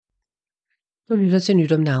Du lytter til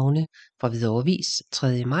Nyt om Navne fra Hvidovre Avis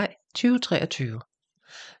 3. maj 2023.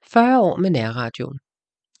 40 år med Nærradioen.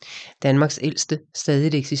 Danmarks ældste,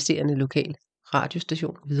 stadig eksisterende lokal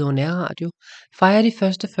radiostation, Hvidovre Nærradio, fejrer de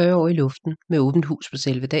første 40 år i luften med åbent hus på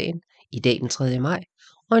selve dagen, i dag den 3. maj,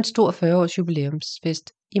 og en stor 40-års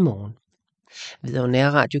jubilæumsfest i morgen. Hvidovre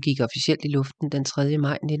Nærradio gik officielt i luften den 3.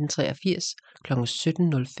 maj 1983 kl. 17.05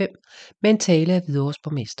 med en tale af Hvidovres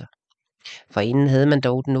borgmester. Forinden havde man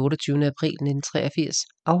dog den 28. april 1983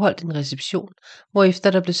 afholdt en reception,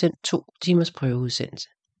 hvorefter der blev sendt 2 timers prøveudsendelse.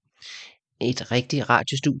 Et rigtigt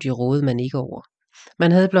radiostudie rådede man ikke over.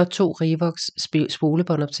 Man havde blot 2 Revox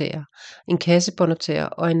spolebåndoptagere, en kassebåndoptager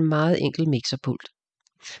og en meget enkel mixerpult.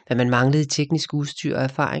 Hvad man manglede i teknisk udstyr og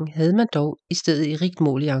erfaring, havde man dog i stedet i rigt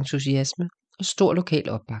mål i entusiasme og stor lokal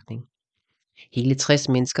opbakning. Hele 60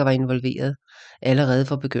 mennesker var involveret allerede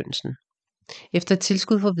fra begyndelsen. Efter et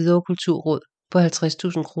tilskud fra Hvidovre Kulturråd på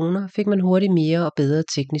 50.000 kroner fik man hurtigt mere og bedre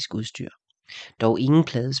teknisk udstyr. Dog ingen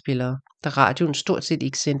pladespillere, da radioen stort set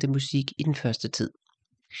ikke sendte musik i den første tid.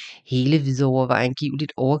 Hele Hvidovre var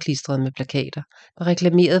angiveligt overklistret med plakater, der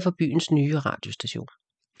reklamerede for byens nye radiostation.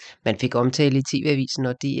 Man fik omtale i TV-avisen,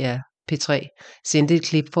 og DR P3 sendte et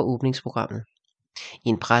klip fra åbningsprogrammet. I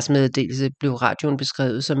en pressemeddelelse blev radioen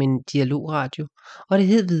beskrevet som en dialogradio, og det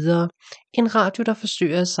hed videre: en radio, der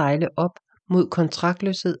forsøger at sejle op mod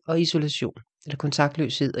kontaktløshed og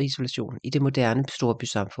isolation i det moderne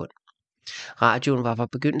storbysamfund. Radioen var fra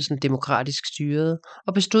begyndelsen demokratisk styret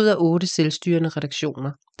og bestod af 8 selvstyrende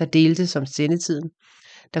redaktioner, der delte som sendetiden,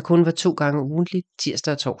 der kun var 2 gange ugentligt,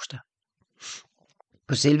 tirsdag og torsdag.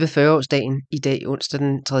 På selve 40-årsdagen, i dag onsdag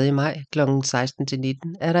den 3. maj kl. 16-19,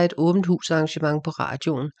 er der et åbent husarrangement på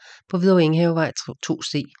radioen på Hvidovre Enghavevej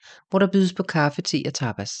 2C, hvor der bydes på kaffe, te og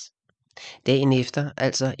tapas. Dagen efter,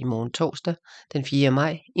 altså i morgen torsdag, den 4.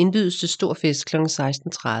 maj, indbydes til stor fest kl. 16.30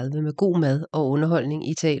 med god mad og underholdning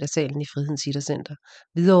i teatersalen i Frihedens Idrætscenter,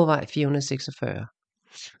 Hvidovrevej 446.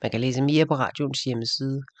 Man kan læse mere på radioens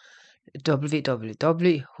hjemmeside www.h.n-r.dk.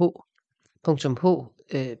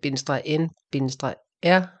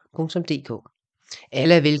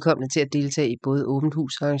 Alle er velkomne til at deltage i både åbent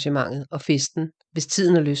husarrangementet og festen, hvis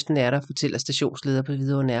tiden og lysten er der, fortæller stationsleder på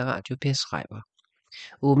Hvidovre Nærradio, Per Schreiber.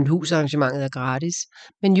 Åbent husarrangementet er gratis,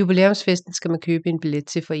 men jubilæumsfesten skal man købe en billet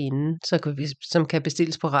til forinden, som kan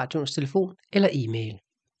bestilles på radioens telefon eller e-mail.